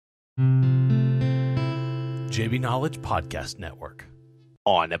JB Knowledge Podcast Network.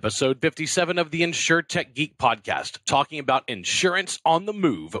 On episode 57 of the Insurtech Geek Podcast, talking about insurance on the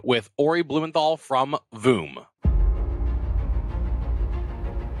move with Ori Blumenthal from VOOM.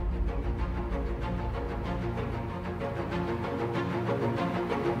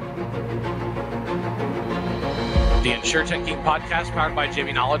 The Insurtech Geek Podcast, powered by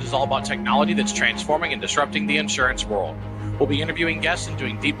JB Knowledge, is all about technology that's transforming and disrupting the insurance world. We'll be interviewing guests and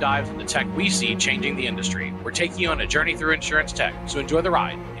doing deep dives into tech we see changing the industry. We're taking you on a journey through insurance tech, so enjoy the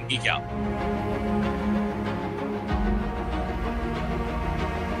ride and geek out.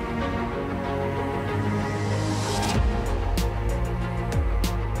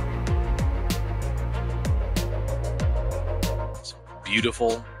 It's a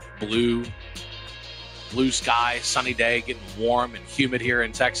beautiful blue sky, sunny day, getting warm and humid here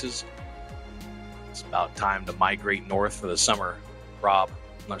in Texas. It's about time to migrate north for the summer, Rob.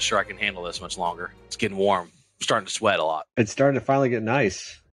 I'm not sure I can handle this much longer. It's getting warm. I'm starting to sweat a lot. It's starting to finally get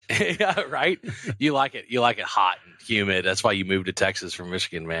nice. Yeah, right? You like it. You like it hot and humid. That's why you moved to Texas from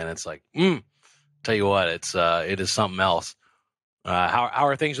Michigan, man. It's like, tell you what, it is something else. How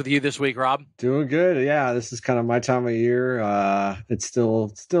are things with you this week, Rob? Doing good. Yeah, this is kind of my time of year. It's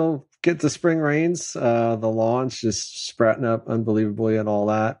still get the spring rains. The lawn's just sprouting up unbelievably and all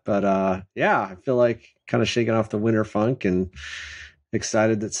that. But yeah, I feel like kind of shaking off the winter funk and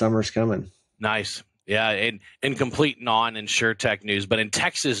excited that summer's coming. Nice. Yeah, in complete non-Insurtech news, but in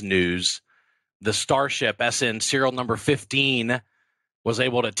Texas news, the Starship SN serial number 15 was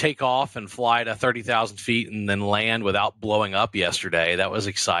able to take off and fly to 30,000 feet and then land without blowing up yesterday. That was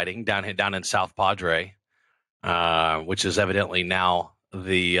exciting down in South Padre, which is evidently now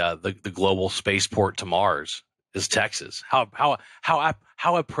the global spaceport to Mars is Texas. How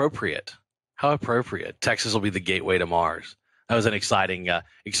appropriate. How appropriate. Texas will be the gateway to Mars. That was an exciting. If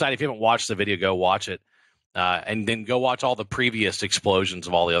you haven't watched the video, go watch it. And then go watch all the previous explosions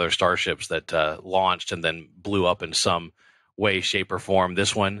of all the other starships that launched and then blew up in some way, shape, or form.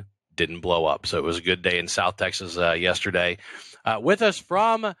 This one didn't blow up. So it was a good day in South Texas yesterday. With us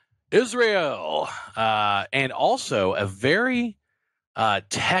from Israel, and also a very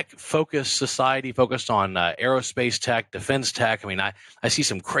tech-focused society focused on aerospace tech, defense tech. I mean, I see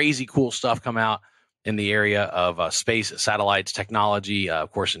some crazy cool stuff come out in the area of space, satellites, technology,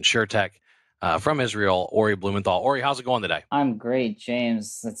 of course, Insurtech. From Israel, Ori Blumenthal. Ori, how's it going today? I'm great,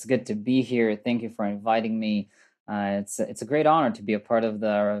 James. It's good to be here. Thank you for inviting me. It's a great honor to be a part of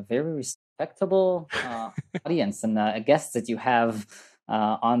the very respectable audience and a guest that you have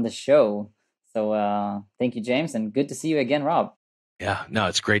on the show. So thank you, James, and good to see you again, Rob. Yeah, no,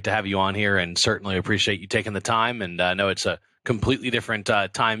 it's great to have you on here, and certainly appreciate you taking the time. And I know it's a completely different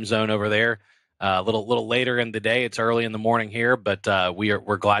time zone over there. A little later in the day. It's early in the morning here, but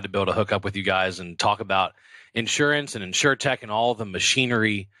we're glad to be able to hook up with you guys and talk about insurance and Insurtech and all the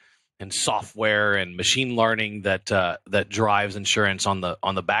machinery and software and machine learning that drives insurance on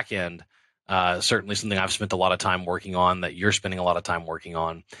the back end. Certainly something I've spent a lot of time working on, that you're spending a lot of time working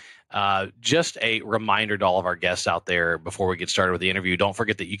on. Just a reminder to all of our guests out there before we get started with the interview, don't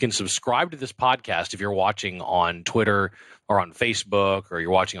forget that you can subscribe to this podcast if you're watching on Twitter or on Facebook, or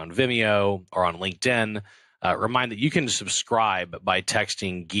you're watching on Vimeo or on LinkedIn. Remind that you can subscribe by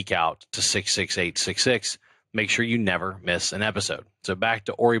texting Geek Out to 66866. Make sure you never miss an episode. So back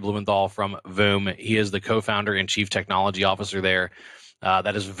to Ori Blumenthal from VOOM. He is the co-founder and chief technology officer there.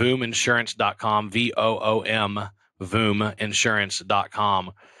 That is VOOMinsurance.com, VOOM,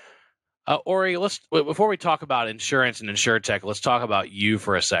 VOOMinsurance.com. Ori, before we talk about insurance and Insurtech, let's talk about you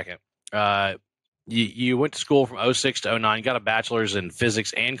for a second. You went to school from 06 to 09, got a bachelor's in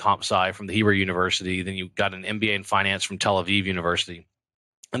physics and comp sci from the Hebrew University. Then you got an MBA in finance from Tel Aviv University.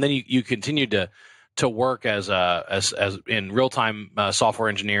 And then you continued to work as in real-time software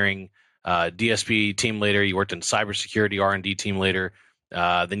engineering, DSP team leader. You worked in cybersecurity R&D team leader.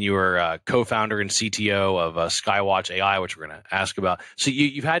 Then you were co-founder and CTO of Skywatch AI, which we're going to ask about. So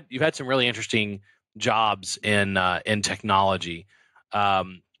you've had some really interesting jobs in technology.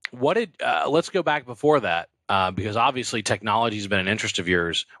 Let's go back before that, because obviously technology has been an interest of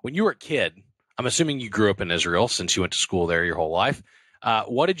yours. When you were a kid, I'm assuming you grew up in Israel since you went to school there your whole life.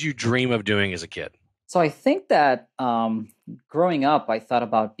 What did you dream of doing as a kid? So I think that growing up, I thought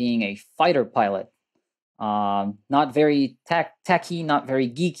about being a fighter pilot. Not very techy, not very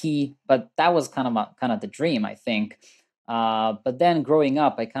geeky, but that was kind of the dream, I think. But then growing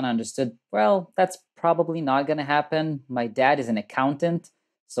up, I kind of understood, well, that's probably not going to happen. My dad is an accountant,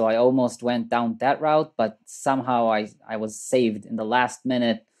 so I almost went down that route, but somehow I was saved in the last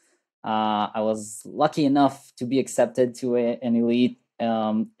minute. I was lucky enough to be accepted to an elite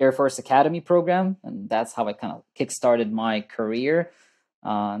Air Force Academy program, and that's how I kind of kickstarted my career.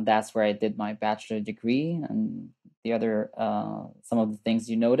 That's where I did my bachelor degree and the other some of the things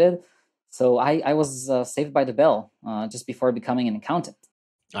you noted. So I was saved by the bell just before becoming an accountant.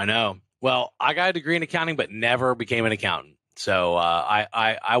 I know. Well, I got a degree in accounting, but never became an accountant. So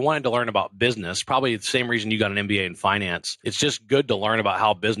I wanted to learn about business, probably the same reason you got an MBA in finance. It's just good to learn about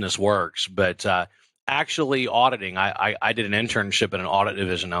how business works. But actually auditing, I did an internship in an audit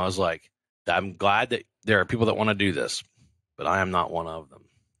division. I was like, I'm glad that there are people that want to do this, but I am not one of them.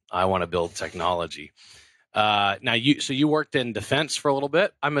 I want to build technology. Now, you worked in defense for a little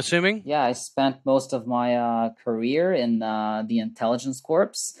bit, I'm assuming? Yeah, I spent most of my career in the intelligence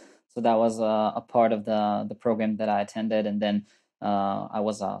corps. So that was a part of the program that I attended. And then I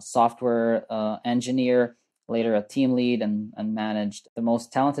was a software engineer, later a team lead, and managed the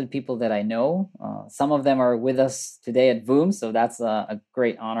most talented people that I know. Some of them are with us today at VOOM. So that's a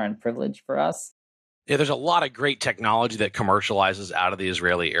great honor and privilege for us. Yeah, there's a lot of great technology that commercializes out of the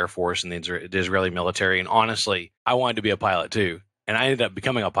Israeli Air Force and the Israeli military. And honestly, I wanted to be a pilot too. And I ended up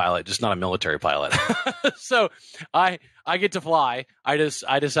becoming a pilot, just not a military pilot. So I get to fly. I just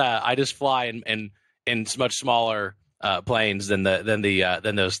fly in much smaller planes than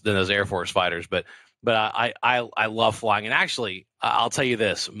those Air Force fighters. But I love flying. And actually, I'll tell you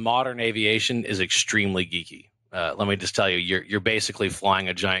this: modern aviation is extremely geeky. Let me just tell you, you're basically flying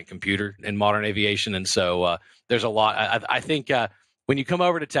a giant computer in modern aviation, and so there's a lot. I think when you come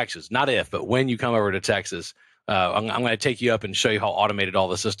over to Texas, not if, but when you come over to Texas, I'm going to take you up and show you how automated all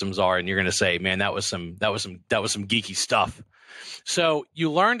the systems are, and you're going to say, "Man, that was some geeky stuff." So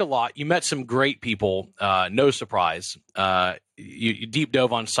you learned a lot. You met some great people. No surprise. You deep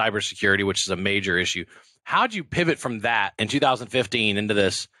dove on cybersecurity, which is a major issue. How'd you pivot from that in 2015 into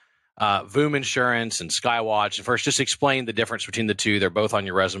this? VOOM Insurance and Skywatch. And first, just explain the difference between the two. They're both on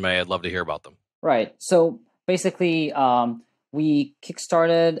your resume. I'd love to hear about them. Right. So basically, we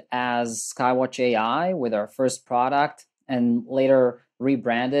kickstarted as Skywatch AI with our first product, and later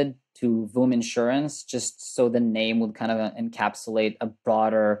rebranded to VOOM Insurance, just so the name would kind of encapsulate a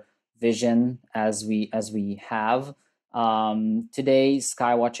broader vision as we have. Today,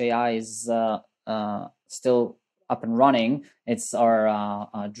 Skywatch AI is still up and running. It's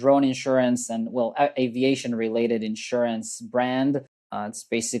our drone insurance and aviation related insurance brand. It's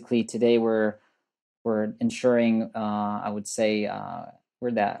basically today we're insuring. I would say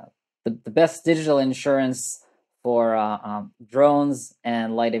we're the best digital insurance for drones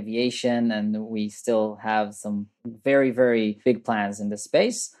and light aviation, and we still have some very, very big plans in this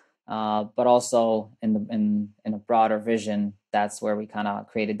space. But also in a broader vision, that's where we kind of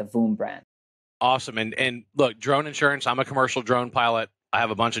created the VOOM brand. Awesome. And look, drone insurance, I'm a commercial drone pilot. I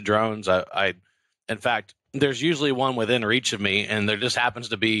have a bunch of drones. In fact, there's usually one within reach of me, and there just happens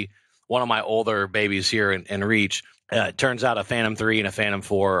to be one of my older babies here in reach. It turns out a Phantom 3 and a Phantom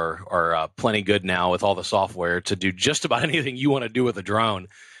 4 are plenty good now with all the software to do just about anything you want to do with a drone.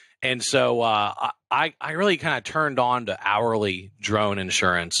 And so I really kind of turned on to hourly drone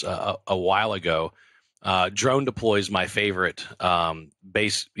insurance a while ago. Drone Deploy is my favorite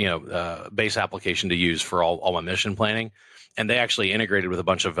base application to use for all my mission planning, and they actually integrated with a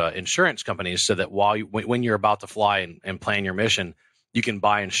bunch of insurance companies so that when you're about to fly and plan your mission, you can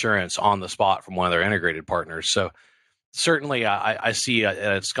buy insurance on the spot from one of their integrated partners. So certainly, I see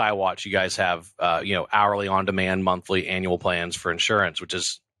at Skywatch you guys have hourly, on demand, monthly, annual plans for insurance, which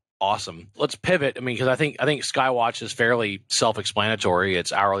is awesome. Let's pivot. I mean, because I think Skywatch is fairly self-explanatory.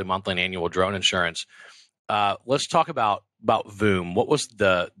 It's hourly, monthly, and annual drone insurance. Let's talk about VOOM. What was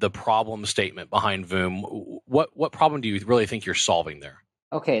the problem statement behind VOOM? What problem do you really think you're solving there?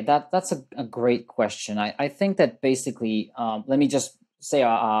 Okay, that's a great question. I think that basically, let me just say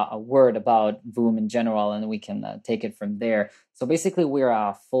a word about VOOM in general, and we can take it from there. So basically, we're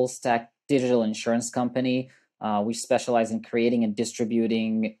a full stack digital insurance company. We specialize in creating and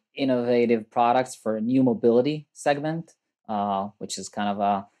distributing innovative products for a new mobility segment, which is kind of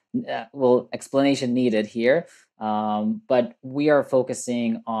a explanation needed here. But we are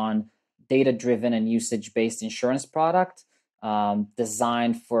focusing on data-driven and usage-based insurance product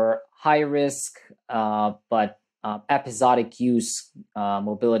designed for high risk but episodic use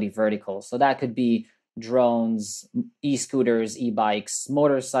mobility verticals. So that could be drones, e-scooters, e-bikes,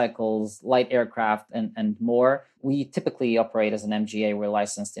 motorcycles, light aircraft, and more. We typically operate as an MGA. We're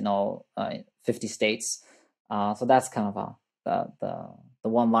licensed in all 50 states. So that's kind of the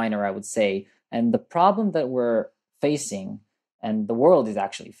one-liner, I would say. And the problem that we're facing, and the world is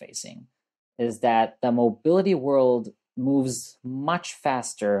actually facing, is that the mobility world moves much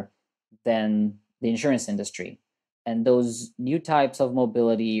faster than the insurance industry. And those new types of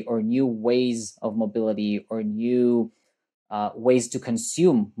mobility or new ways of mobility or new ways to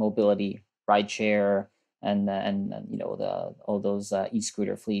consume mobility, rideshare, and all those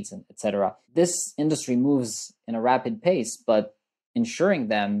e-scooter fleets and etc. This industry moves in a rapid pace, but insuring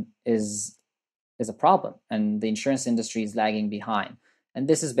them is a problem, and the insurance industry is lagging behind. And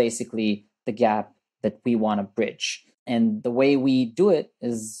this is basically the gap that we want to bridge. And the way we do it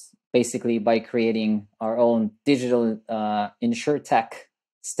is basically by creating our own digital Insurtech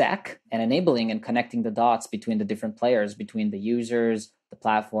stack and enabling and connecting the dots between the different players, between the users, the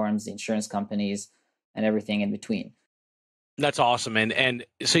platforms, the insurance companies, and everything in between. That's awesome. And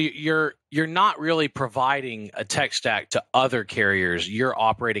so you're not really providing a tech stack to other carriers. You're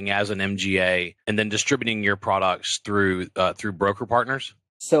operating as an MGA and then distributing your products through broker partners.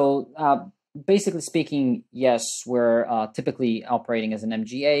 So basically speaking, yes, we're typically operating as an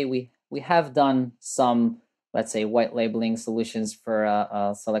MGA. We have done some, let's say, white labeling solutions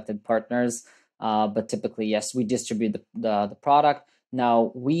for selected partners, but typically, yes, we distribute the product.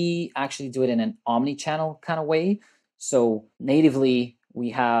 Now, we actually do it in an omni-channel kind of way. So natively,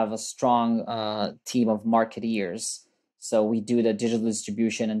 we have a strong team of marketeers. So we do the digital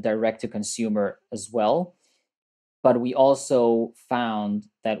distribution and direct to consumer as well. But we also found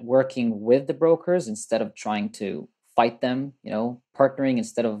that working with the brokers instead of trying to fight them, partnering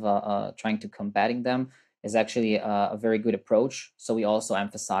instead of trying to combating them is actually a very good approach. So we also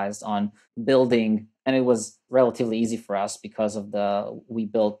emphasized on building, and it was relatively easy for us because we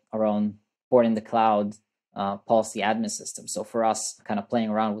built our own born in the cloud policy admin system. So for us, kind of playing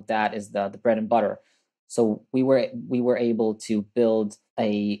around with that is the bread and butter. So we were able to build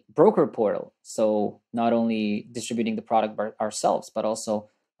a broker portal. So not only distributing the product by ourselves, but also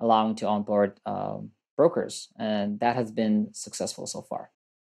allowing to onboard brokers, and that has been successful so far.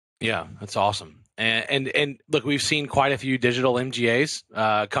 Yeah, that's awesome. And look, we've seen quite a few digital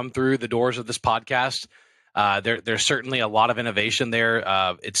MGAs come through the doors of this podcast. There's certainly a lot of innovation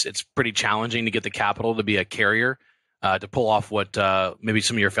there. It's pretty challenging to get the capital to be a carrier. To pull off what maybe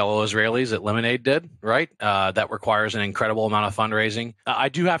some of your fellow Israelis at Lemonade did, right? That requires an incredible amount of fundraising. I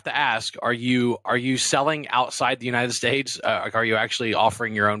do have to ask: Are you selling outside the United States? Are you actually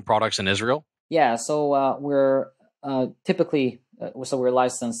offering your own products in Israel? Yeah, so we're typically we're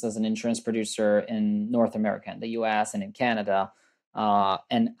licensed as an insurance producer in North America, in the U.S. and in Canada,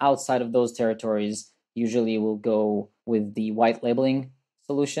 and outside of those territories, usually we'll go with the white labeling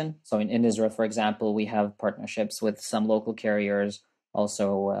solution. So in Israel, for example, we have partnerships with some local carriers,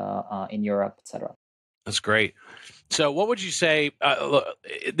 also in Europe, etc. That's great. So, what would you say? Look,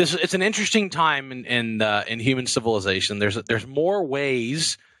 it's an interesting time in human civilization. There's more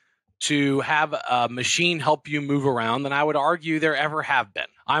ways to have a machine help you move around than I would argue there ever have been.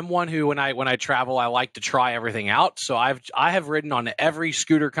 I'm one who, when I travel, I like to try everything out. So I have ridden on every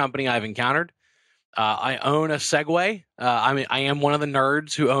scooter company I've encountered. I own a Segway. I am one of the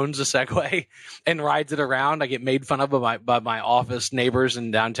nerds who owns a Segway and rides it around. I get made fun of by my office neighbors in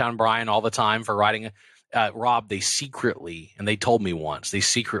downtown Bryan all the time for riding. Rob, they told me once, they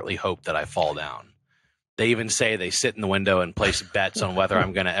secretly hope that I fall down. They even say they sit in the window and place bets on whether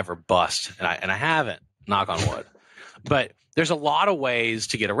I'm going to ever bust, and I haven't. Knock on wood. But there's a lot of ways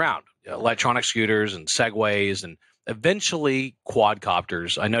to get around: electronic scooters and Segways and eventually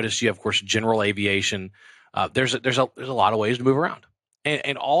quadcopters. I noticed you have, of course, general aviation. There's a lot of ways to move around,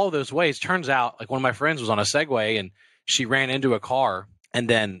 and all of those ways. Turns out, like one of my friends was on a Segway and she ran into a car,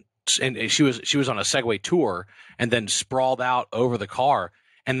 and she was on a Segway tour and then sprawled out over the car.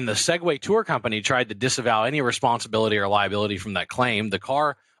 And then the Segway tour company tried to disavow any responsibility or liability from that claim. The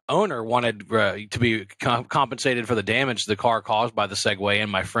car owner wanted to be compensated for the damage the car caused by the Segway,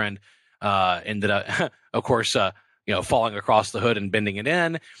 and my friend ended up, of course, falling across the hood and bending it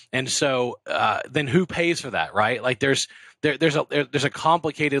in. And so then who pays for that, right? Like there's a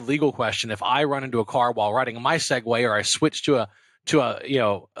complicated legal question. If I run into a car while riding my Segway, or I switch to a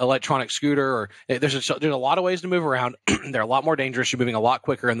electronic scooter, or there's a lot of ways to move around. They're a lot more dangerous. You're moving a lot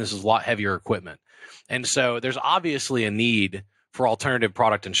quicker, and this is a lot heavier equipment. And so there's obviously a need for alternative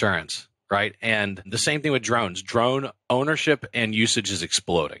product insurance, right? And the same thing with drones. Drone ownership and usage is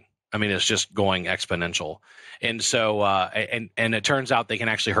exploding. I mean, it's just going exponential. And so, and it turns out they can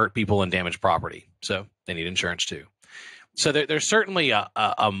actually hurt people and damage property. So they need insurance too. So there's certainly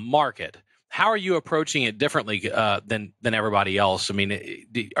a market. How are you approaching it differently than everybody else? I mean,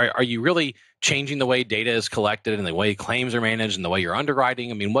 are you really changing the way data is collected and the way claims are managed and the way you're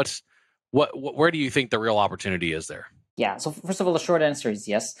underwriting? I mean, where do you think the real opportunity is there? Yeah. So first of all, the short answer is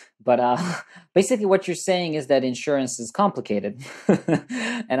yes. But basically what you're saying is that insurance is complicated.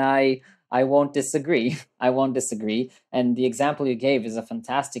 And I I won't disagree. I won't disagree. And the example you gave is a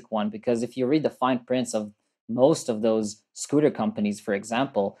fantastic one, because if you read the fine prints of most of those scooter companies, for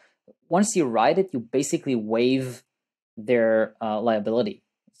example, once you ride it, you basically waive their liability.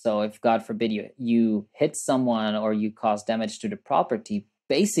 So if, God forbid, you hit someone or you cause damage to the property,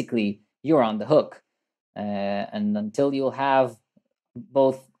 basically you're on the hook. And until you'll have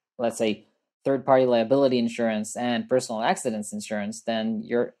both, let's say, third-party liability insurance and personal accidents insurance, then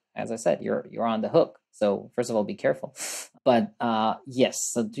you're, as I said, you're on the hook. So first of all, be careful. But yes,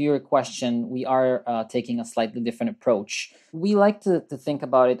 so to your question, we are taking a slightly different approach. We like to think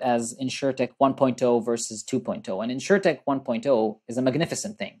about it as Insurtech 1.0 versus 2.0. And Insurtech 1.0 is a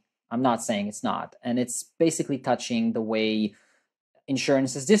magnificent thing. I'm not saying it's not. And it's basically touching the way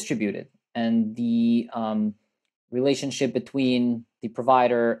insurance is distributed and the relationship between the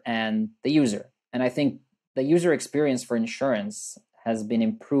provider and the user. And I think the user experience for insurance has been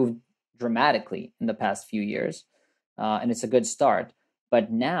improved dramatically in the past few years. And it's a good start.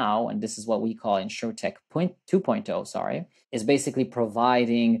 But now, and this is what we call Insurtech 2.0, is basically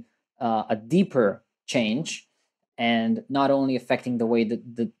providing a deeper change, and not only affecting the way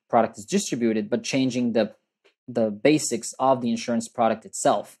that the product is distributed, but changing the basics of the insurance product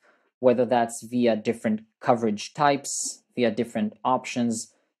itself, whether that's via different coverage types, via different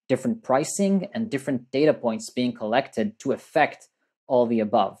options, different pricing, and different data points being collected to affect all the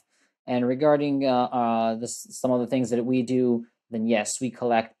above. And regarding some of the things that we do, then yes, we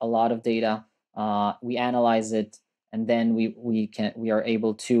collect a lot of data, we analyze it, and then we are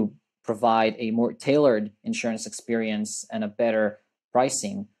able to provide a more tailored insurance experience and a better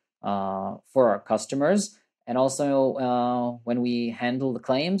pricing for our customers. And also, when we handle the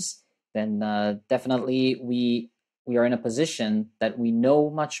claims, then definitely we are in a position that we know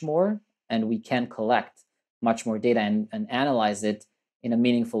much more, and we can collect much more data and analyze it in a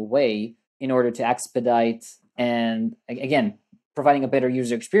meaningful way in order to expedite, and again, providing a better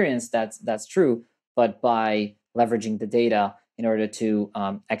user experience. That's true, but by leveraging the data in order to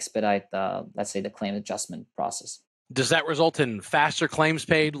expedite let's say, the claim adjustment process. Does that result in faster claims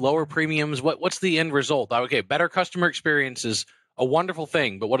paid, lower premiums? What's the end result? Okay, better customer experience is a wonderful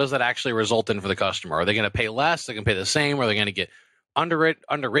thing, but what does that actually result in for the customer? Are they going to pay less? Are they going to pay the same? Are they going to get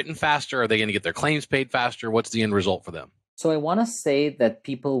underwritten faster? Are they going to get their claims paid faster? What's the end result for them? So I want to say that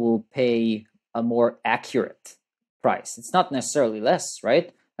people will pay a more accurate price. It's not necessarily less,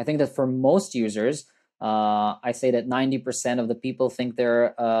 right? I think that for most users, I say that 90% of the people think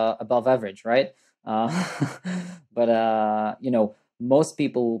they're above average, right? But most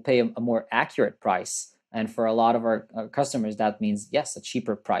people will pay a more accurate price. And for a lot of our customers, that means, yes, a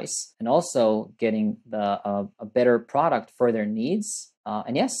cheaper price, and also getting a better product for their needs.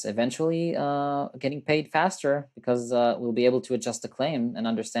 And yes, eventually getting paid faster, because we'll be able to adjust the claim and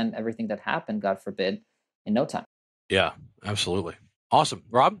understand everything that happened, God forbid, in no time. Yeah, absolutely. Awesome.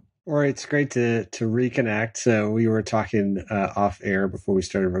 Rob? Ori, it's great to reconnect. So we were talking off air before we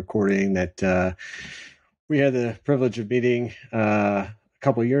started recording that we had the privilege of meeting a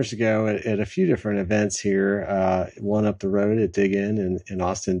couple of years ago at a few different events here. One up the road at Dig in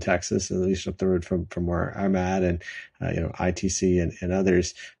Austin, Texas, at least up the road from where I'm at, and ITC and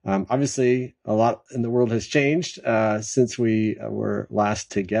others. Obviously, a lot in the world has changed since we were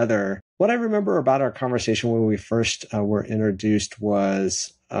last together. What I remember about our conversation when we first were introduced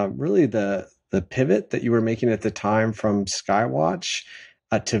was really the pivot that you were making at the time from Skywatch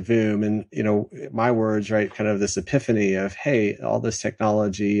to VOOM. And, my words, right, kind of this epiphany of, hey, all this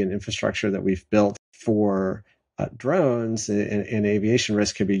technology and infrastructure that we've built for drones and aviation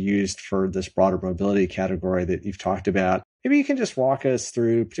risk could be used for this broader mobility category that you've talked about. Maybe you can just walk us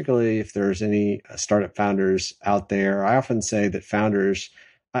through, particularly if there's any startup founders out there. I often say that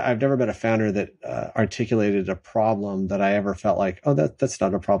I've never met a founder that articulated a problem that I ever felt like, oh, that's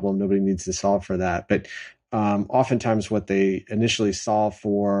not a problem. Nobody needs to solve for that. But oftentimes what they initially solve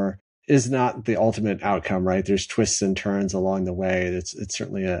for is not the ultimate outcome, right? There's twists and turns along the way. It's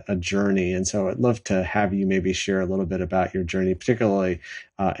certainly a journey. And so I'd love to have you maybe share a little bit about your journey, particularly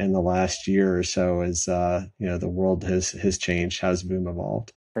in the last year or so as, the world has changed. How's VOOM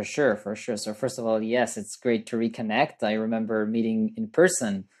evolved? For sure. So first of all, yes, it's great to reconnect. I remember meeting in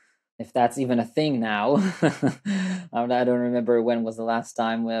person, if that's even a thing now. I don't remember when was the last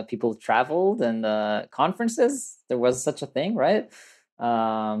time people traveled and conferences. There was such a thing, right?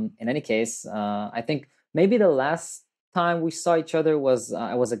 In any case, I think maybe the last time we saw each other was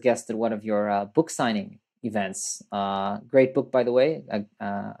I was a guest at one of your book signing events. Great book, by the way.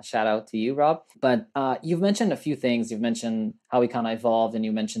 A shout out to you, Rob. But you've mentioned a few things. You've mentioned how we kind of evolved, and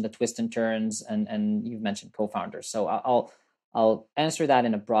you mentioned the twists and turns, and you've mentioned co-founders. So I'll answer that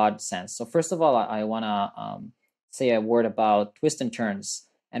in a broad sense. So first of all, I want to say a word about twists and turns.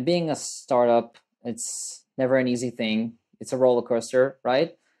 And being a startup, it's never an easy thing. It's a roller coaster,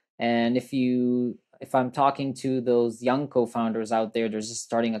 right? And if I'm talking to those young co-founders out there, they're just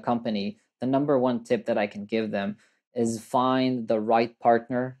starting a company, the number one tip that I can give them is find the right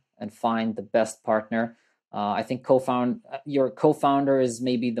partner and find the best partner. I think your co-founder is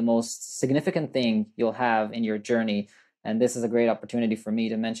maybe the most significant thing you'll have in your journey. And this is a great opportunity for me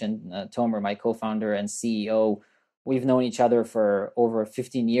to mention Tomer, my co-founder and CEO. We've known each other for over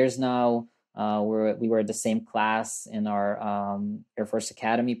 15 years now. We were at the same class in our Air Force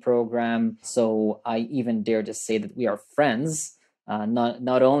Academy program. So I even dare to say that we are friends,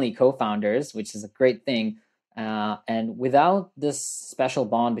 not only co-founders, which is a great thing. And without this special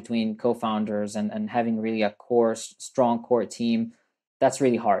bond between co-founders and having really a strong core team, that's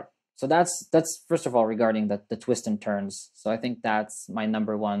really hard. So that's first of all regarding the twists and turns. So I think that's my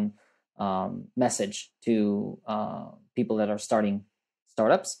number one message to people that are starting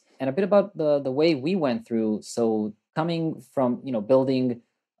startups. And a bit about the way we went through. So coming from building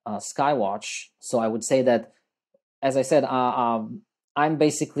Skywatch. So I would say that, as I said, I'm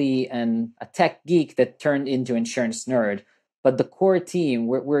basically a tech geek that turned into insurance nerd. But the core team,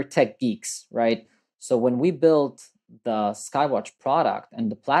 we're tech geeks, right? So when we built the Skywatch product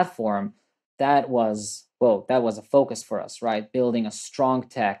and the platform, that was a focus for us, right? Building a strong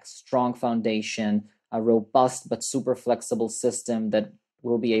tech, strong foundation, a robust but super flexible system that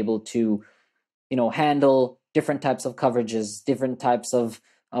will be able to, handle different types of coverages, different types of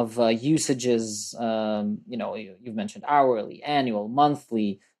usages. You've mentioned hourly, annual,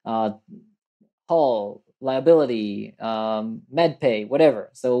 monthly, hull, liability, med pay, whatever.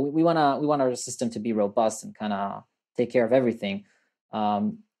 So we want our system to be robust and kind of take care of everything.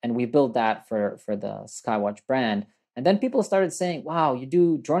 And we built that for the Skywatch brand. And then people started saying, wow, you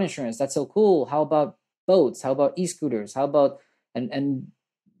do drone insurance. That's so cool. How about boats? How about e-scooters? How about, and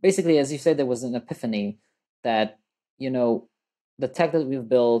basically, as you said, there was an epiphany that, the tech that we've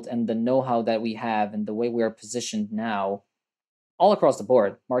built and the know-how that we have and the way we are positioned now, all across the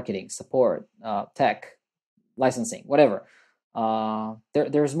board, marketing, support, tech, licensing, whatever.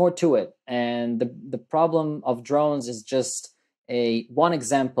 There's more to it. And the problem of drones is just one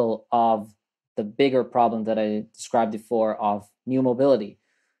example of the bigger problem that I described before of new mobility.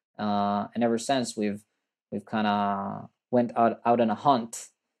 And ever since we've kind of went out on a hunt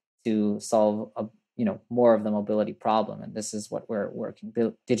to solve more of the mobility problem. And this is what we're working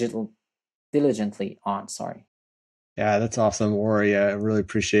diligently on. Sorry. Yeah, that's awesome, Ori. I really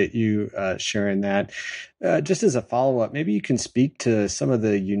appreciate you sharing that. Just as a follow-up, maybe you can speak to some of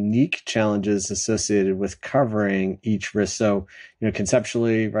the unique challenges associated with covering each risk. So,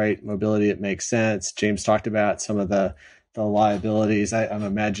 conceptually, right, mobility, it makes sense. James talked about some of the liabilities. I'm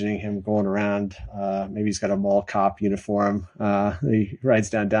imagining him going around. Maybe he's got a mall cop uniform. He rides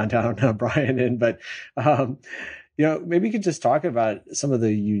downtown Brian in, but maybe you could just talk about some of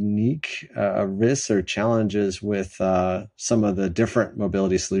the unique risks or challenges with some of the different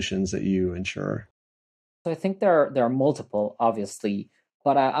mobility solutions that you insure. So I think there are multiple, obviously,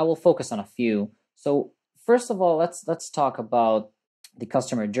 but I will focus on a few. So first of all, let's talk about the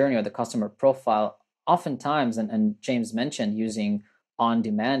customer journey or the customer profile. Oftentimes, and James mentioned using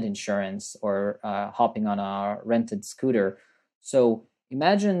on-demand insurance or hopping on a rented scooter. So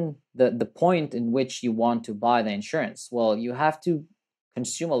imagine the point in which you want to buy the insurance. Well, you have to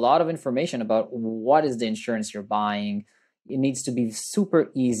consume a lot of information about what is the insurance you're buying. It needs to be super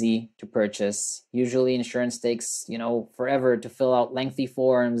easy to purchase. Usually insurance takes, forever to fill out lengthy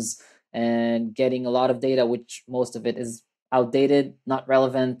forms and getting a lot of data, which most of it is outdated, not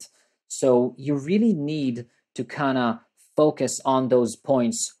relevant. So you really need to kind of focus on those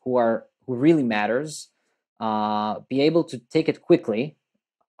points who really matters, be able to take it quickly.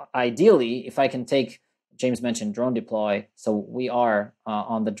 Ideally, if I can take, James mentioned drone deploy. So we are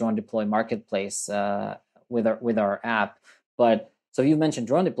on the drone deploy marketplace with our app. But so you mentioned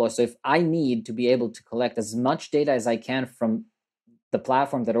drone deploy. So if I need to be able to collect as much data as I can from the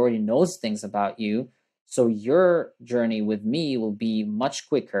platform that already knows things about you, so your journey with me will be much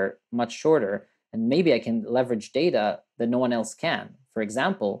quicker, much shorter, and maybe I can leverage data that no one else can. For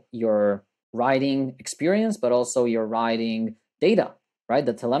example, your riding experience, but also your riding data, right?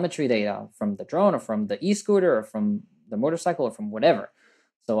 The telemetry data from the drone or from the e-scooter or from the motorcycle or from whatever.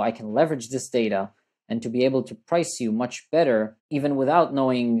 So I can leverage this data and to be able to price you much better, even without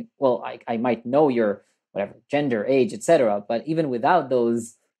knowing, well, I might know your whatever, gender, age, etc. But even without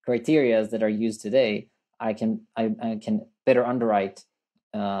those criteria that are used today, I can better underwrite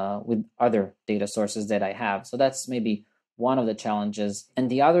with other data sources that I have. So that's maybe one of the challenges. And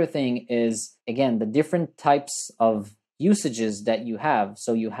the other thing is, again, the different types of usages that you have.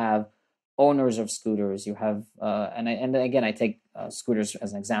 So you have owners of scooters, you have, and again, I take scooters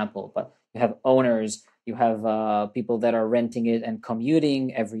as an example, but you have owners, you have people that are renting it and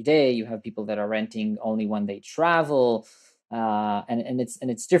commuting every day, you have people that are renting only when they travel, and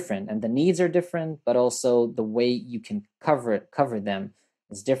it's different, and the needs are different, but also the way you can cover them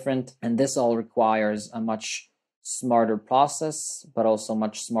is different, and this all requires a much smarter process, but also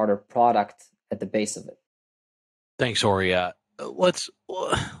much smarter product at the base of it. Thanks, Ori. Let's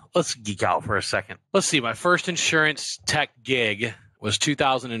geek out for a second. Let's see. My first insurance tech gig was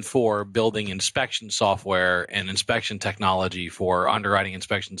 2004, building inspection software and inspection technology for underwriting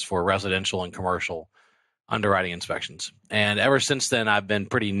inspections for residential and commercial underwriting inspections. And ever since then, I've been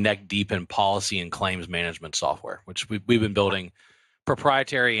pretty neck deep in policy and claims management software, which we've been building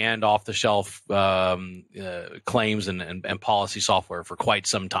proprietary and off-the-shelf claims and policy software for quite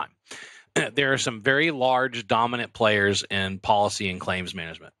some time. There are some very large, dominant players in policy and claims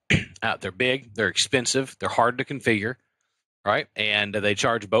management. They're big, they're expensive, they're hard to configure, right? And they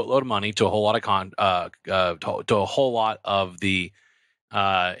charge a boatload of money to a whole lot of to a whole lot of the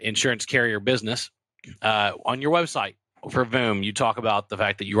insurance carrier business. On your website for VOOM, you talk about the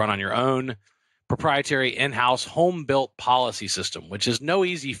fact that you run on your own proprietary in-house home-built policy system, which is no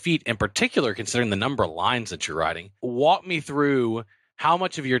easy feat, in particular considering the number of lines that you're writing. Walk me through how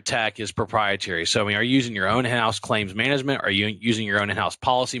much of your tech is proprietary. So, I mean, are you using your own in-house claims management? Are you using your own in-house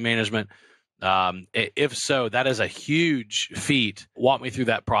policy management? If so, that is a huge feat. Walk me through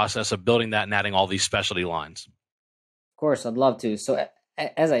that process of building that and adding all these specialty lines. Of course, I'd love to. So,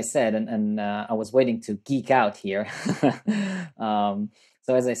 as I said, and I was waiting to geek out here. So,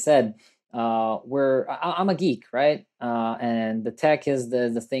 as I said, I'm a geek, right? And the tech is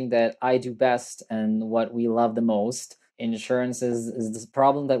the thing that I do best and what we love the most. Insurance is the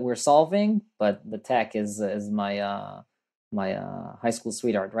problem that we're solving, but the tech is my high school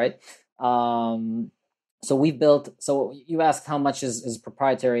sweetheart, right? So we built. So you asked how much is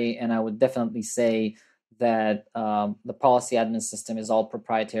proprietary, and I would definitely say that the policy admin system is all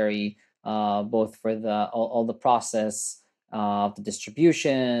proprietary, both for all the process of the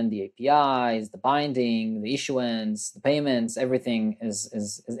distribution, the APIs, the binding, the issuance, the payments. Everything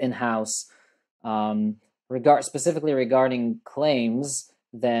is in-house. Specifically regarding claims,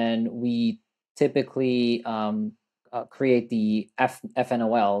 then we typically create the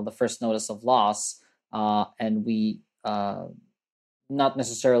FNOL, the first notice of loss, and we not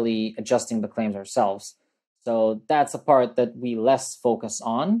necessarily adjusting the claims ourselves. So that's a part that we less focus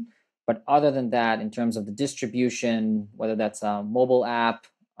on. But other than that, in terms of the distribution, whether that's a mobile app,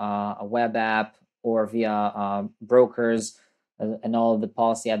 a web app, or via brokers and all of the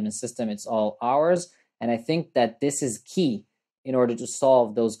policy admin system, it's all ours. And I think that this is key in order to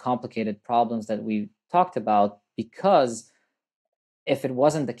solve those complicated problems that we talked about, because if it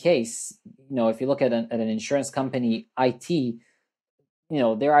wasn't the case, if you look at an insurance company, IT,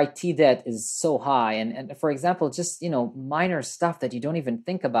 their IT debt is so high. And for example, just, minor stuff that you don't even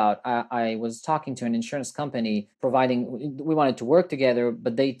think about. I was talking to an insurance company we wanted to work together,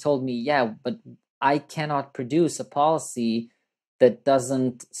 but they told me, yeah, but I cannot produce a policy that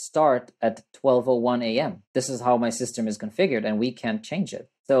doesn't start at 12:01 a.m. This is how my system is configured, and we can't change it.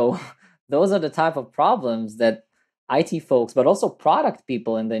 So those are the type of problems that IT folks, but also product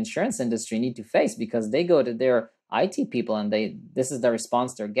people in the insurance industry need to face, because they go to their IT people and this is the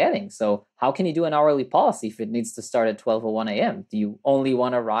response they're getting. So how can you do an hourly policy if it needs to start at 12:01 a.m.? Do you only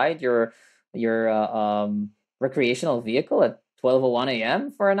want to ride your recreational vehicle at 12:01 a.m.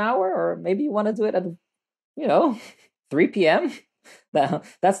 for an hour, or maybe you want to do it at 3 p.m.?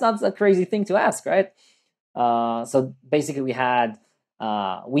 That's not a crazy thing to ask, right? So basically,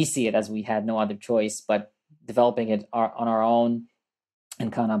 we see it as we had no other choice but developing it on our own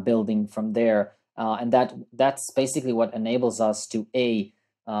and kind of building from there. And that's basically what enables us to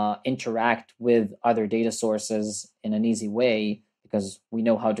interact with other data sources in an easy way, because we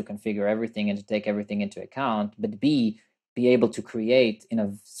know how to configure everything and to take everything into account, but B, be able to create in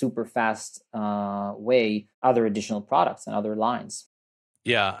a super fast way other additional products and other lines.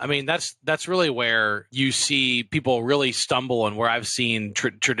 Yeah, I mean, that's really where you see people really stumble, and where I've seen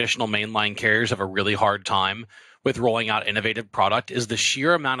traditional mainline carriers have a really hard time with rolling out innovative product is the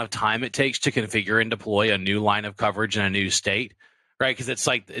sheer amount of time it takes to configure and deploy a new line of coverage in a new state, right? Because it's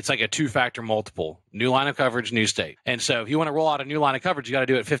like a 2-factor multiple: new line of coverage, new state. And so if you want to roll out a new line of coverage, you got to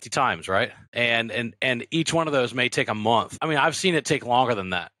do it 50 times, right? And each one of those may take a month. I mean, I've seen it take longer than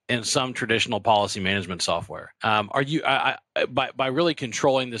that in some traditional policy management software. Are you by really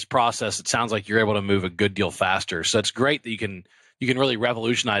controlling this process? It sounds like you're able to move a good deal faster. So it's great that you can really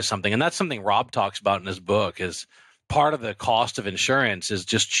revolutionize something, and that's something Rob talks about in his book. Is part of the cost of insurance is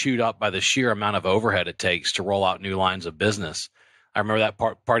just chewed up by the sheer amount of overhead it takes to roll out new lines of business. I remember that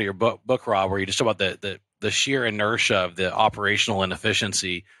part of your book, Rob, where you just talk about the sheer inertia of the operational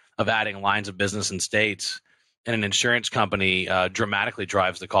inefficiency of adding lines of business in states. And an insurance company dramatically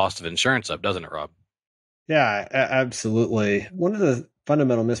drives the cost of insurance up, doesn't it, Rob? Yeah, absolutely. One of the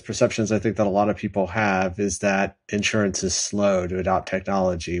fundamental misperceptions I think that a lot of people have is that insurance is slow to adopt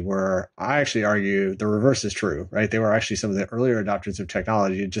technology, where I actually argue the reverse is true, right? They were actually some of the earlier adopters of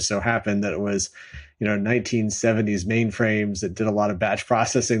technology. It just so happened that it was, 1970s mainframes that did a lot of batch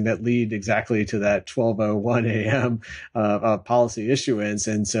processing that lead exactly to that 12:01 a.m. Policy issuance.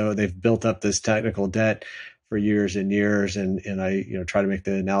 And so they've built up this technical debt for years and years. And I, try to make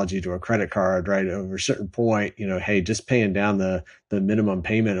the analogy to a credit card, right? Over a certain point, hey, just paying down the minimum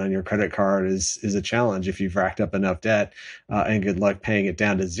payment on your credit card is a challenge if you've racked up enough debt, and good luck paying it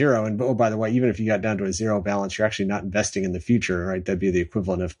down to zero. And oh, by the way, even if you got down to a zero balance, you're actually not investing in the future, right? That'd be the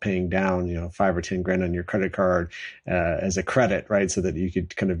equivalent of paying down, 5 or 10 grand on your credit card as a credit, right? So that you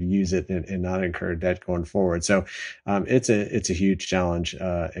could kind of use it and not incur debt going forward. So it's a huge challenge,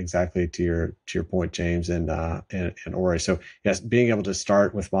 exactly to your point, James and Ori. So yes, being able to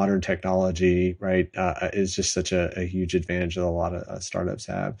start with modern technology, right, is just such a huge advantage that a lot of startups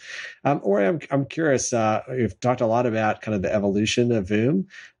have. Ori, I'm curious. We've talked a lot about kind of the evolution of VOOM.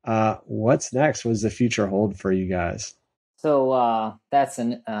 What's next? What does the future hold for you guys? So that's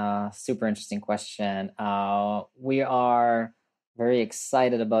a super interesting question. We are very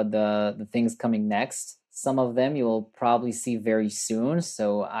excited about the things coming next. Some of them you will probably see very soon.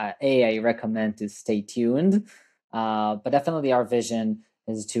 So I recommend to stay tuned. But definitely our vision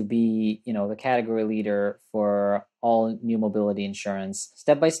is to be, the category leader for all new mobility insurance,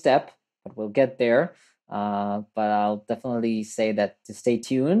 step by step, but we'll get there. But I'll definitely say that to stay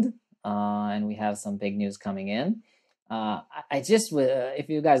tuned, and we have some big news coming in. I just, if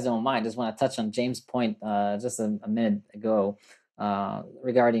you guys don't mind, just want to touch on James' point just a minute ago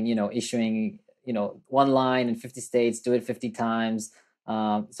regarding, issuing, one line in 50 states, do it 50 times.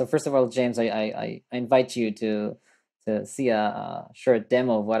 So first of all, James, I invite you to see a short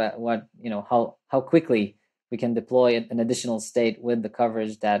demo of what how quickly we can deploy an additional state with the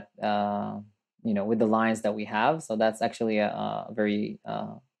coverage that with the lines that we have. So that's actually a very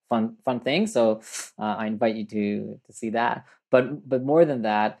fun thing. So I invite you to see that. But more than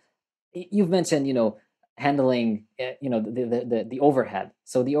that, you've mentioned handling the overhead.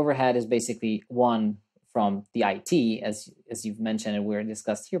 So the overhead is basically one from the IT, as you've mentioned and we're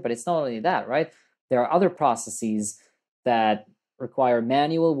discussed here. But it's not only that, right? There are other processes that require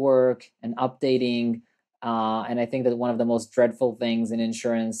manual work and updating. And I think that one of the most dreadful things in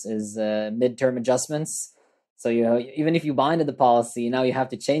insurance is midterm adjustments. So even if you bind the policy, now you have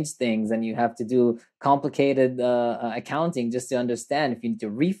to change things and you have to do complicated accounting just to understand if you need to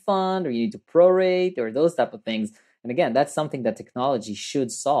refund or you need to prorate or those type of things. And again, that's something that technology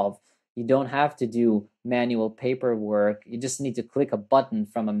should solve. You don't have to do manual paperwork. You just need to click a button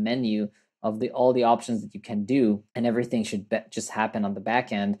from a menu of all the options that you can do, and everything should just happen on the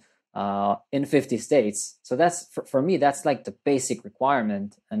back end in 50 states. So that's for me, that's like the basic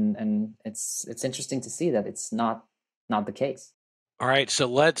requirement, and it's interesting to see that it's not the case. All right, so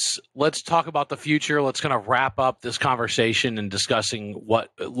let's talk about the future. Let's kind of wrap up this conversation and discussing what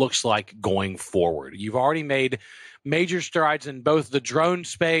it looks like going forward. You've already made major strides in both the drone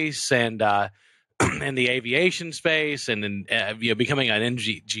space and in the aviation space, and in becoming an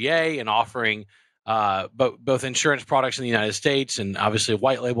MGA and offering both insurance products in the United States and obviously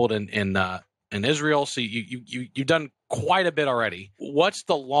white labeled in Israel. So you've done quite a bit already. What's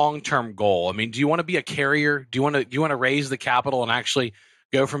the long-term goal? I mean, do you want to be a carrier? Do you want to raise the capital and actually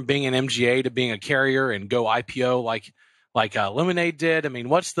go from being an MGA to being a carrier and go IPO like Lemonade did? I mean,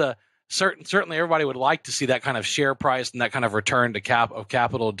 what's the certainly everybody would like to see that kind of share price and that kind of return to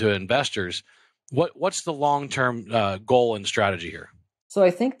capital to investors. What's the long-term goal and strategy here? So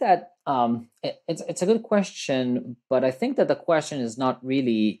I think that it's a good question, but I think that the question is not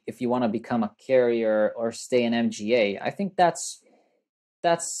really if you want to become a carrier or stay an MGA. I think that's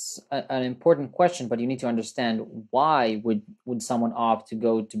an important question, but you need to understand why would someone opt to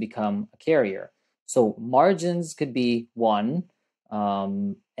go to become a carrier. So margins could be one,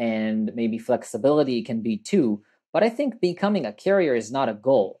 and maybe flexibility can be two. But I think becoming a carrier is not a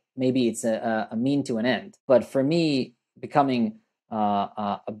goal. Maybe it's a mean to an end. But for me, becoming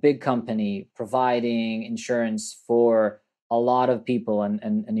a big company providing insurance for a lot of people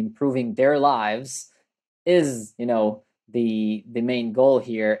and improving their lives is, the main goal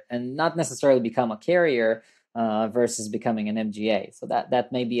here, and not necessarily become a carrier versus becoming an MGA. So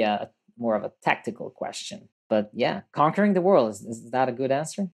that may be a more of a tactical question. But yeah, conquering the world, is that a good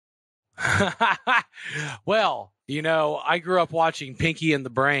answer? Well, I grew up watching Pinky and the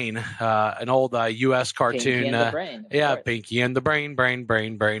Brain, an old U.S. cartoon. Pinky and the Brain. Yeah, Pinky and the Brain, brain.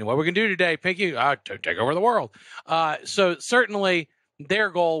 What we're going to do today, Pinky? To take over the world. So certainly their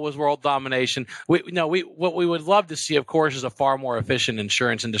goal was world domination. What we would love to see, of course, is a far more efficient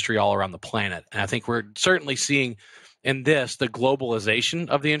insurance industry all around the planet. And I think we're certainly seeing in this the globalization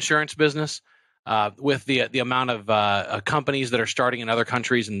of the insurance business. With the amount of companies that are starting in other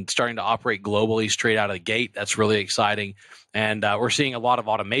countries and starting to operate globally straight out of the gate, that's really exciting. And we're seeing a lot of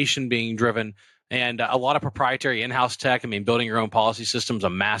automation being driven and a lot of proprietary in-house tech. I mean, building your own policy system is a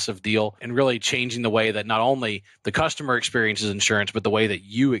massive deal and really changing the way that not only the customer experiences insurance, but the way that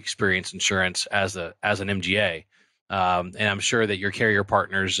you experience insurance as an MGA. And I'm sure that your carrier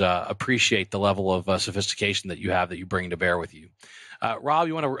partners appreciate the level of sophistication that you have that you bring to bear with you. Rob,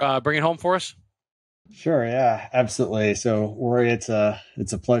 you want to bring it home for us? Sure. Yeah, absolutely. So, Ori, it's a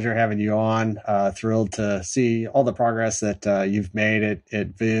pleasure having you on. Thrilled to see all the progress that you've made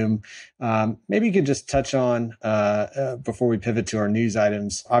at VOOM. Maybe you could just touch on, before we pivot to our news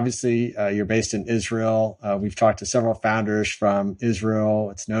items. Obviously, you're based in Israel. We've talked to several founders from Israel.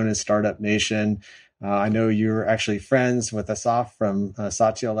 It's known as Startup Nation. I know you're actually friends with Asaf from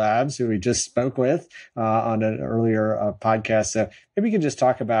Satya Labs, who we just spoke with on an earlier podcast. So maybe you can just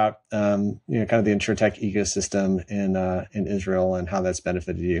talk about, kind of the Insurtech ecosystem in Israel and how that's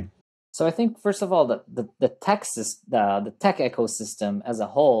benefited you. So I think, first of all, the tech ecosystem as a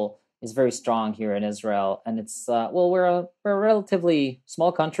whole is very strong here in Israel, and it's we're a relatively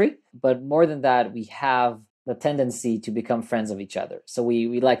small country, but more than that, we have the tendency to become friends of each other. So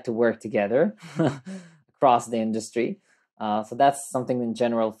we like to work together across the industry. So that's something in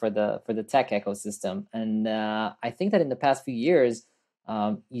general for the tech ecosystem. And I think that in the past few years,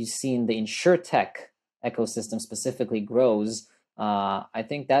 you've seen the Insurtech ecosystem specifically grows. I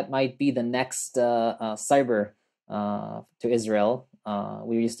think that might be the next cyber to Israel.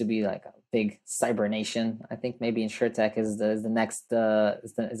 We used to be like a big cyber nation. I think maybe Insurtech is the next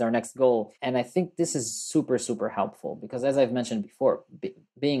is our next goal. And I think this is super, super helpful because, as I've mentioned before,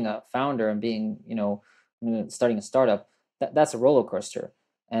 being a founder and being, starting a startup, that's a roller coaster.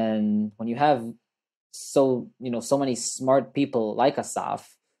 And when you have so many smart people like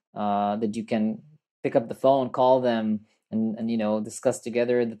Asaf, that you can pick up the phone, call them, and discuss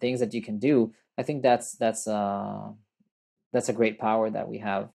together the things that you can do, I think that's a great power that we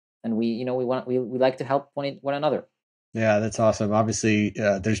have, and we like to help one another. Yeah, that's awesome. Obviously,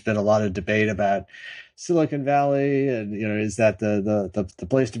 there's been a lot of debate about Silicon Valley, and is that the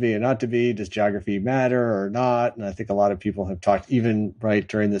place to be and not to be? Does geography matter or not? And I think a lot of people have talked, even right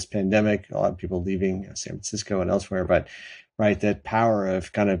during this pandemic, a lot of people leaving San Francisco and elsewhere, but right, that power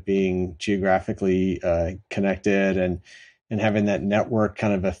of kind of being geographically connected and having that network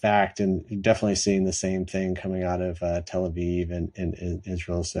kind of effect, and definitely seeing the same thing coming out of Tel Aviv and in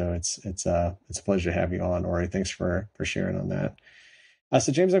Israel. So it's a pleasure to have you on, Ori. Thanks for sharing on that.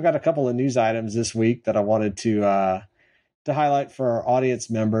 So James, I've got a couple of news items this week that I wanted to highlight for our audience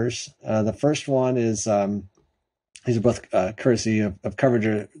members. The first one is these are both courtesy of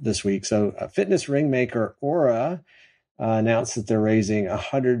coverage this week. So fitness ring maker Aura announced that they're raising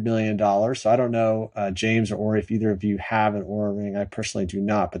 $100 million. So I don't know, James or Ori, if either of you have an Aura ring. I personally do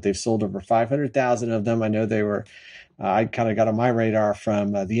not, but they've sold over 500,000 of them. I know they were, I kind of got on my radar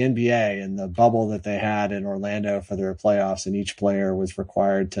from the NBA and the bubble that they had in Orlando for their playoffs, and each player was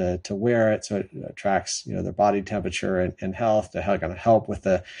required to wear it. So it tracks, their body temperature and health to kind of help with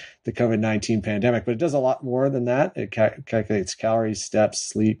the COVID-19 pandemic. But it does a lot more than that. It calculates calories, steps,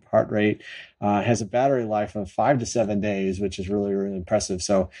 sleep, heart rate. Has a battery life of 5 to 7 days, which is really, really impressive.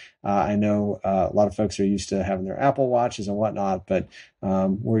 So I know a lot of folks are used to having their Apple Watches and whatnot, but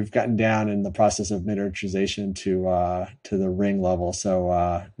we've gotten down in the process of miniaturization to the ring level.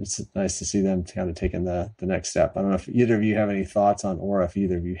 So it's nice to see them kind of taking the next step. I don't know if either of you have any thoughts on Aura, if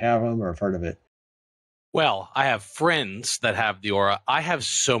either of you have them or have heard of it. Well, I have friends that have the Aura. I have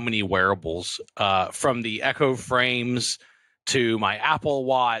so many wearables, from the Echo frames to my Apple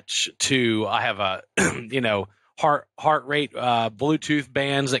Watch to I have a heart rate Bluetooth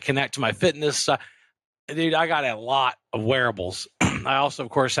bands that connect to my fitness. Dude, I got a lot of wearables. I also, of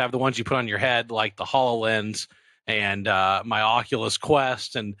course, have the ones you put on your head, like the HoloLens, and my Oculus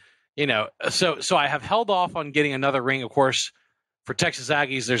Quest, and so I have held off on getting another ring. Of course, for Texas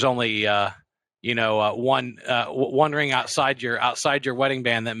Aggies, there's only one ring outside your wedding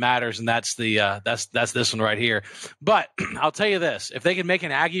band that matters, and that's that's this one right here. But I'll tell you this: if they could make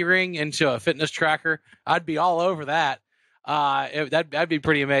an Aggie ring into a fitness tracker, I'd be all over that. That'd be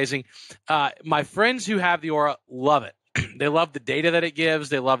pretty amazing. My friends who have the Aura love it. They love the data that it gives.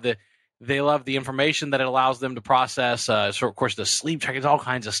 They love the information that it allows them to process. So of course the sleep trackers, all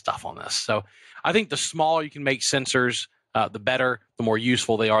kinds of stuff on this. So I think the smaller you can make sensors, the better, the more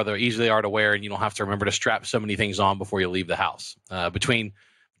useful they are, the easier they are to wear, and you don't have to remember to strap so many things on before you leave the house. Between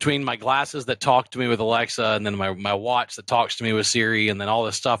my glasses that talk to me with Alexa, and then my watch that talks to me with Siri, and then all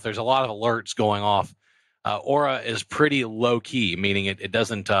this stuff, there's a lot of alerts going off. Aura is pretty low key, meaning it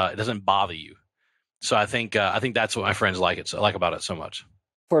doesn't bother you. So I think that's what my friends like about it so much.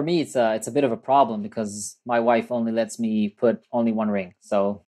 For me, it's a bit of a problem because my wife only lets me put only one ring.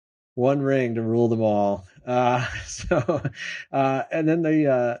 So one ring to rule them all. And then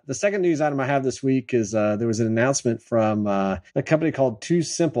the second news item I have this week is there was an announcement from a company called Too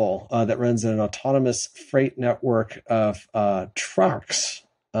Simple that runs an autonomous freight network of trucks.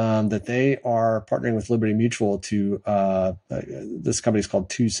 That they are partnering with Liberty Mutual to, this company is called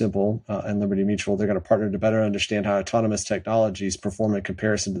Too Simple and Liberty Mutual. They're going to partner to better understand how autonomous technologies perform in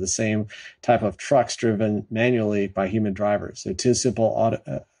comparison to the same type of trucks driven manually by human drivers. So Too Simple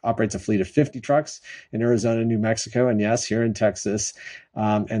operates a fleet of 50 trucks in Arizona, New Mexico, and yes, here in Texas.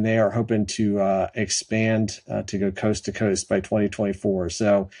 And they are hoping to expand to go coast to coast by 2024.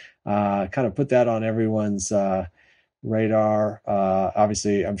 So kind of put that on everyone's radar.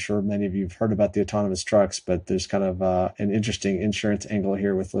 Obviously, I'm sure many of you have heard about the autonomous trucks, but there's kind of an interesting insurance angle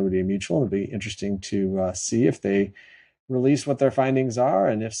here with Liberty Mutual. It'll be interesting to see if they release what their findings are,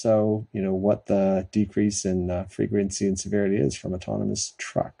 and if so, what the decrease in frequency and severity is from autonomous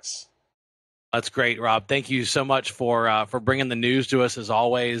trucks. That's great, Rob. Thank you so much for bringing the news to us as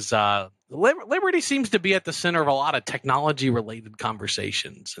always. Liberty seems to be at the center of a lot of technology-related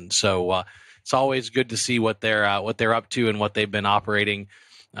conversations, and so it's always good to see what they're up to and what they've been operating.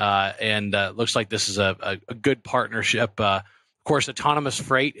 And looks like this is a good partnership. Of course, autonomous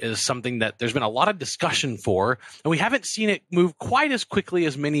freight is something that there's been a lot of discussion for, and we haven't seen it move quite as quickly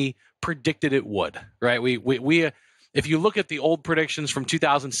as many predicted it would. Right? We if you look at the old predictions from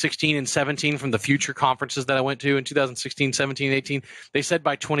 2016 and 17 from the future conferences that I went to in 2016, 17, 18, they said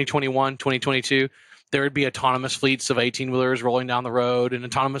by 2021, 2022, there would be autonomous fleets of 18-wheelers rolling down the road and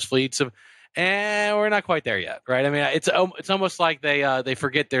autonomous fleets of, and we're not quite there yet, right? I mean, it's almost like they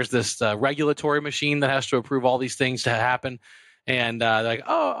forget there's this regulatory machine that has to approve all these things to happen, and they're like,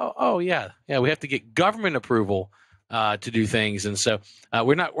 oh yeah, we have to get government approval to do things, and so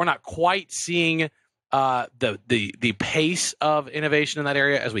we're not quite seeing the pace of innovation in that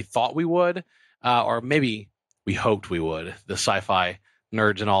area as we thought we would, or maybe we hoped we would, the sci-fi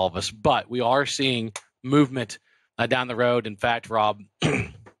nerds and all of us. But we are seeing movement down the road. In fact, Rob,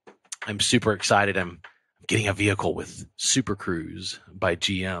 I'm super excited. I'm getting a vehicle with Super Cruise by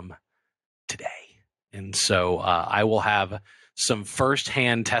GM today, and so I will have some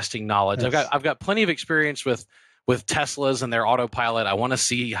firsthand testing knowledge. Yes. I've got plenty of experience with Teslas and their autopilot. I want to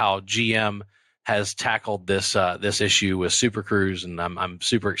see how GM has tackled this issue with Super Cruise, and I'm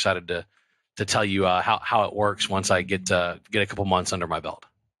super excited to tell you how it works once I get a couple months under my belt.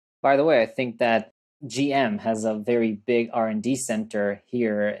 By the way, I think that GM has a very big R&D center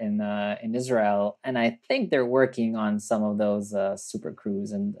here in Israel, and I think they're working on some of those Super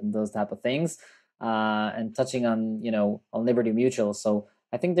Cruise and those type of things, and touching on on Liberty Mutual. So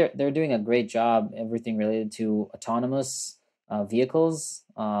I think they're doing a great job, everything related to autonomous vehicles,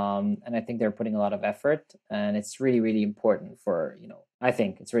 and I think they're putting a lot of effort, and it's really, really important for I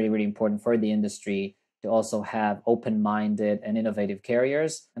think it's really, really important for the industry to also have open-minded and innovative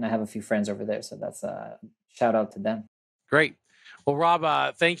carriers. And I have a few friends over there, so that's a shout out to them. Great. Well,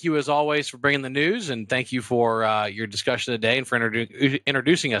 Rob, thank you as always for bringing the news, and thank you for your discussion today and for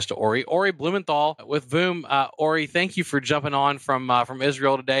introducing us to Ori. Ori Blumenthal with VOOM. Ori, thank you for jumping on from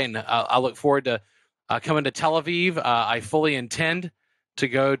Israel today, and I look forward to coming to Tel Aviv. I fully intend to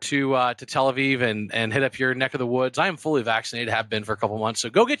go to Tel Aviv and hit up your neck of the woods. I am fully vaccinated, have been for a couple months,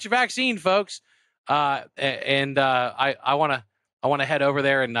 so go get your vaccine, folks. I want to head over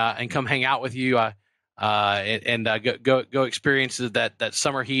there and come hang out with you and go experience that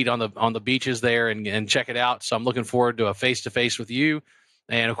summer heat on the beaches there and check it out. So I'm looking forward to a face-to-face with you.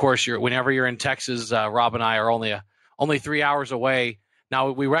 And of course, whenever you're in Texas, Rob and I are only 3 hours away.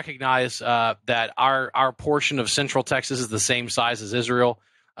 Now we recognize that our portion of Central Texas is the same size as Israel.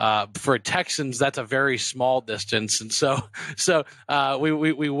 for Texans, that's a very small distance, and so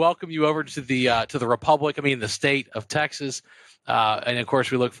we welcome you over to the Republic. I mean, the state of Texas, and of course,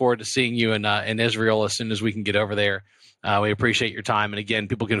 we look forward to seeing you in Israel as soon as we can get over there. We appreciate your time, and again,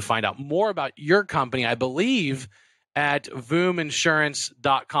 people can find out more about your company, I believe, at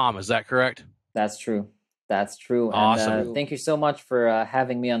VOOMinsurance.com. Is that correct? That's true. That's true. Awesome. And thank you so much for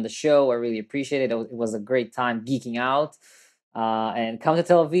having me on the show. I really appreciate it. It was a great time geeking out. And come to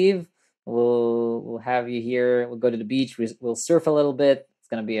Tel Aviv. We'll have you here. We'll go to the beach. We'll surf a little bit. It's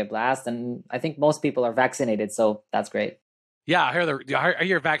going to be a blast. And I think most people are vaccinated, so that's great. Yeah, I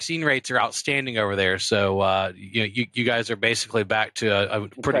hear vaccine rates are outstanding over there. So you guys are basically back to a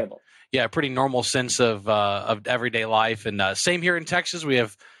pretty normal sense of everyday life. And same here in Texas. We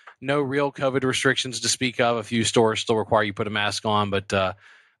have no real COVID restrictions to speak of. A few stores still require you put a mask on, but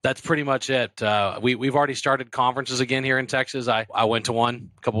that's pretty much it. We've already started conferences again here in Texas. I went to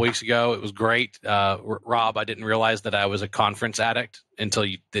one a couple weeks ago. It was great. Rob, I didn't realize that I was a conference addict until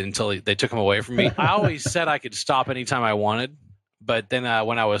they took them away from me. I always said I could stop anytime I wanted, but then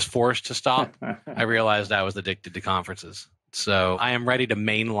when I was forced to stop, I realized I was addicted to conferences. So I am ready to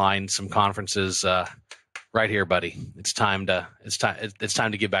mainline some conferences right here, buddy. It's time to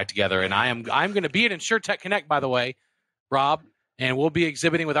get back together. And I'm going to be at Insurtech Connect, by the way, Rob. And we'll be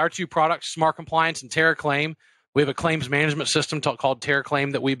exhibiting with our two products, Smart Compliance and TerraClaim. We have a claims management system called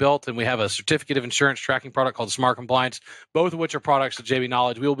TerraClaim that we built, and we have a certificate of insurance tracking product called Smart Compliance, both of which are products of JB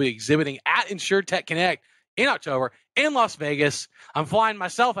Knowledge. We will be exhibiting at Insurtech Connect in October in Las Vegas. I'm flying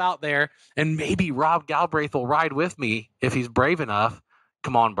myself out there, and maybe Rob Galbraith will ride with me if he's brave enough.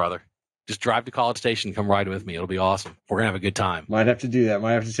 Come on, brother. Just drive to College Station, come ride with me. It'll be awesome. We're gonna have a good time. Might have to do that.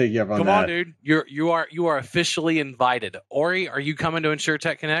 Might have to take you up on that. Come on, dude. You are officially invited. Ori, are you coming to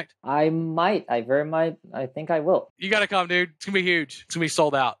Insurtech Connect? I might. I very might. I think I will. You got to come, dude. It's gonna be huge. It's gonna be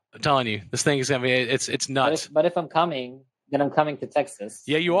sold out. I'm telling you, this thing is gonna be. It's nuts. But if I'm coming, then I'm coming to Texas.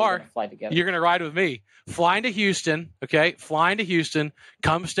 Yeah, you are. Fly together. You're gonna ride with me. Flying to Houston. Okay, flying to Houston.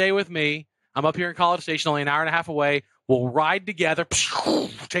 Come stay with me. I'm up here in College Station, only an hour and a half away. We'll ride together,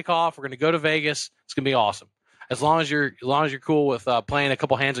 take off. We're going to go to Vegas. It's going to be awesome. As long as you're cool with playing a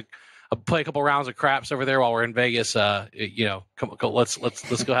couple rounds of craps over there while we're in Vegas. Let's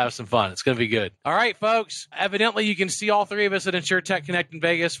go have some fun. It's going to be good. All right, folks. Evidently, you can see all three of us at Insurtech Connect in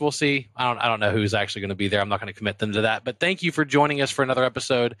Vegas. We'll see. I don't know who's actually going to be there. I'm not going to commit them to that. But thank you for joining us for another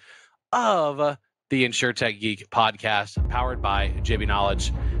episode of the Insurtech Geek podcast, powered by JB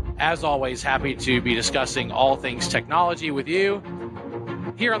Knowledge. As always, happy to be discussing all things technology with you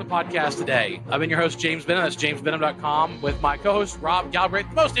here on the podcast today. I've been your host, James Benham. That's jamesbenham.com with my co-host, Rob Galbraith,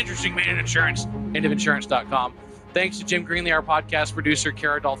 the most interesting man in insurance, insurance.com. Thanks to Jim Greenlee, our podcast producer,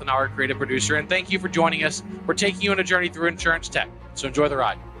 Kara Dalton, our creative producer, and thank you for joining us. We're taking you on a journey through insurance tech. So enjoy the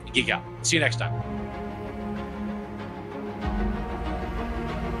ride and geek out. See you next time.